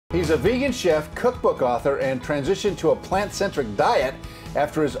He's a vegan chef, cookbook author, and transitioned to a plant-centric diet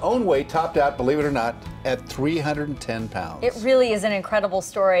after his own weight topped out, believe it or not, at 310 pounds. It really is an incredible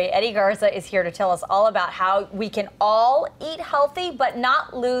story. Eddie Garza is here to tell us all about how we can all eat healthy but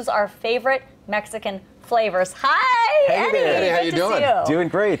not lose our favorite Mexican flavors. Hi, Hey Eddie. there. Eddie, how Good you to doing? see you. Doing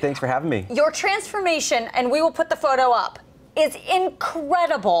great. Thanks for having me. Your transformation, and we will put the photo up, is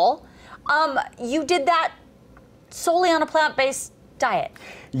incredible. You did that solely on a plant-based diet.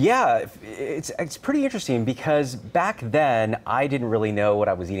 Yeah, it's pretty interesting because back then I didn't really know what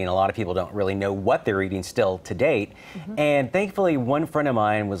I was eating. A lot of people don't really know what they're eating still to date. And thankfully, one friend of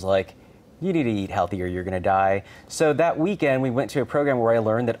mine was like, you need to eat healthy or you're gonna die. So that weekend we went to a program where I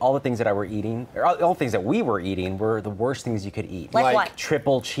learned that all the things that I were eating, or all the things that we were eating were the worst things you could eat. Like what?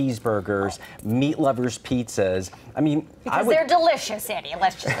 Triple cheeseburgers, meat lovers pizzas. I mean, Because they're delicious, Eddie,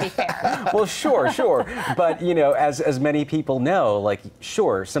 let's just be fair. Well, sure. But, you know, as many people know, like,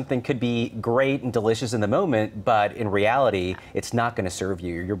 sure, something could be great and delicious in the moment, but in reality, it's not going to serve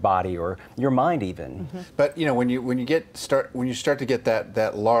you, your body, or your mind even. But you know, when you start to get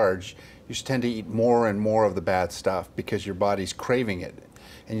that large, you tend to eat more and more of the bad stuff because your body's craving it,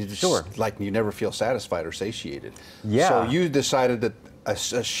 and you just like you never feel satisfied or satiated. Yeah. So you decided that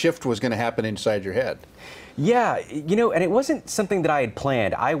a shift was going to happen inside your head. Yeah, you know, and it wasn't something that I had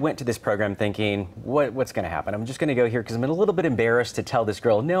planned. I went to this program thinking, what's going to happen? I'm just going to go here because I'm a little bit embarrassed to tell this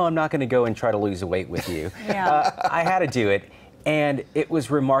girl, no, I'm not going to go and try to lose weight with you. I had to do it. And it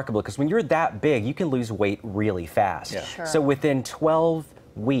was remarkable because when you're that big, you can lose weight really fast. Yeah. Sure. So within 12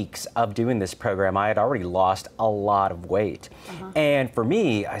 weeks of doing this program, I had already lost a lot of weight. And for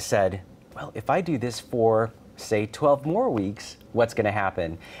me, I said, well, if I do this for, say, 12 more weeks, what's going to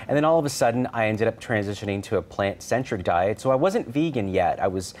happen? And then all of a sudden, I ended up transitioning to a plant-centric diet. So I wasn't vegan yet. I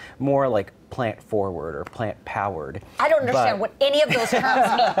was more like plant-forward or plant-powered. I don't understand what any of those terms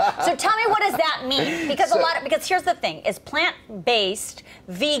mean. So tell me, what does that mean? Because because here's the thing: is plant-based,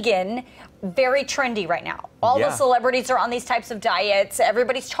 vegan, very trendy right now. All the celebrities are on these types of diets.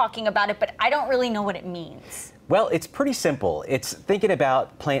 Everybody's talking about it, but I don't really know what it means. Well, it's pretty simple. It's thinking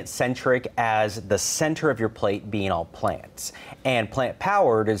about plant-centric as the center of your plate being all plants. And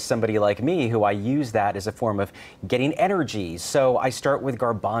plant-powered is somebody like me who I use that as a form of getting energy. So I start with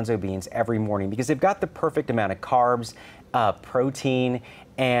garbanzo beans every morning because they've got the perfect amount of carbs, protein,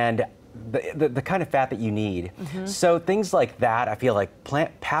 and the kind of fat that you need. So things like that, I feel like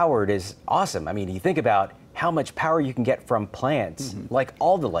plant-powered is awesome. I mean, you think about how much power you can get from plants, like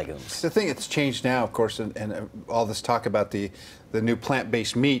all the legumes. The thing that's changed now, of course, and all this talk about the new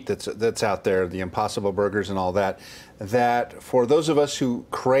plant-based meat that's out there, the Impossible Burgers and all that, that for those of us who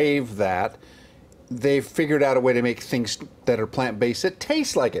crave that, they've figured out a way to make things that are plant-based that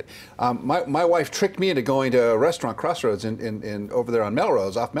taste like it. My wife tricked me into going to a restaurant, Crossroads, in over there on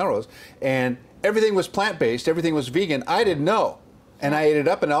Melrose, off Melrose, and everything was plant-based, everything was vegan. I didn't know. And I ate it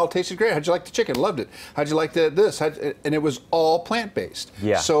up, and it all tasted great. How'd you like the chicken? Loved it. How'd you like this? And it was all plant-based.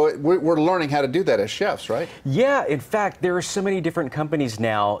 Yeah. So we're learning how to do that as chefs, right? Yeah, in fact, there are so many different companies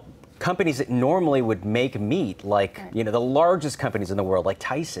now, companies that normally would make meat, like, you know, the largest companies in the world, like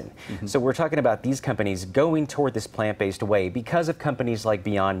Tyson. So we're talking about these companies going toward this plant-based way because of companies like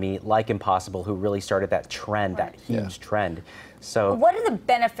Beyond Meat, like Impossible, who really started that trend, that huge trend. So what are the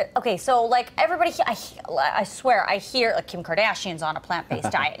benefits? Okay, so like everybody, I swear, I hear like Kim Kardashian's on a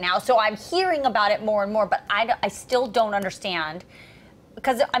plant-based diet now, so I'm hearing about it more and more, but I still don't understand.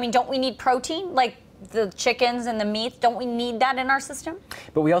 Because, I mean, don't we need protein? Like the chickens and the meat, don't we need that in our system?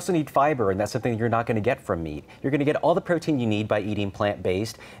 But we also need fiber, and that's something you're not going to get from meat. You're going to get all the protein you need by eating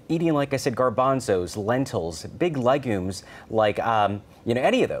plant-based, eating, like I said, garbanzos, lentils, big legumes, like, you know,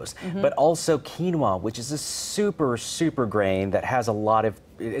 any of those. But also quinoa, which is a super grain that has a lot of,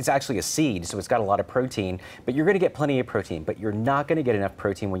 it's actually a seed, so it's got a lot of protein, but you're going to get plenty of protein, but you're not going to get enough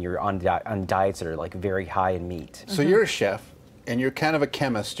protein when you're on diets that are like very high in meat. So you're a chef, and you're kind of a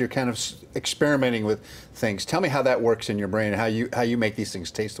chemist. You're kind of experimenting with things. Tell me how that works in your brain, and how you make these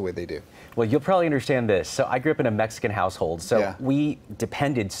things taste the way they do. Well, you'll probably understand this. So I grew up in a Mexican household, so we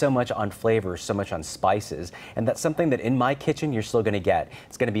depended so much on flavors, so much on spices, and that's something that in my kitchen you're still going to get.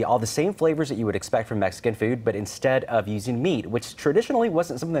 It's going to be all the same flavors that you would expect from Mexican food, but instead of using meat, which traditionally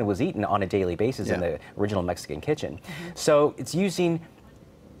wasn't something that was eaten on a daily basis in the original Mexican kitchen. So it's using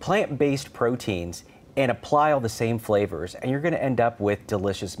plant-based proteins and apply all the same flavors, and you're going to end up with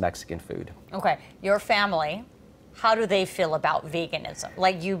delicious Mexican food. Okay, your family, how do they feel about veganism?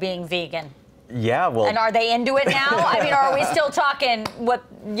 Like you being vegan? Yeah, well... And are they into it now? I mean, are we still talking what,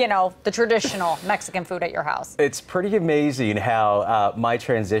 you know, the traditional Mexican food at your house? It's pretty amazing how my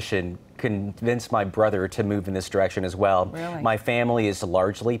transition convinced my brother to move in this direction as well. Really? My family is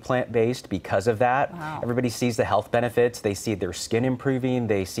largely plant-based because of that. Wow. Everybody sees the health benefits. They see their skin improving.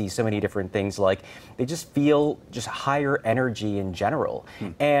 They see so many different things, like they just feel just higher energy in general.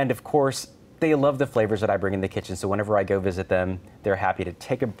 And of course, they love the flavors that I bring in the kitchen, so whenever I go visit them, they're happy to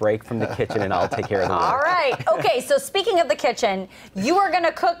take a break from the kitchen and I'll take care of the work. All right. Okay, so speaking of the kitchen, you are going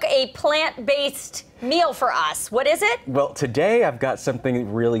to cook a plant-based meal for us. What is it? Well, today I've got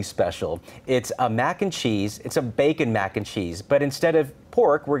something really special. It's a mac and cheese. It's a bacon mac and cheese, but instead of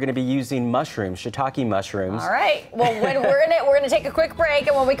pork, we're going to be using mushrooms, shiitake mushrooms. All right. Well, we're going to take a quick break,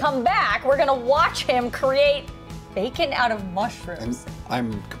 and when we come back, we're going to watch him create bacon out of mushrooms. And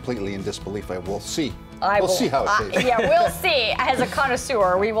I'm completely in disbelief. We'll see. We'll see how it tastes. Yeah, we'll see. As a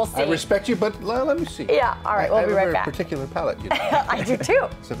connoisseur, we will see. I respect you, but let me see. Yeah, all right, we'll be right back. I have a very particular palate. You know. I do too.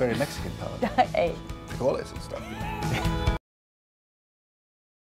 It's a very Mexican palate. Hey. Frijoles and stuff.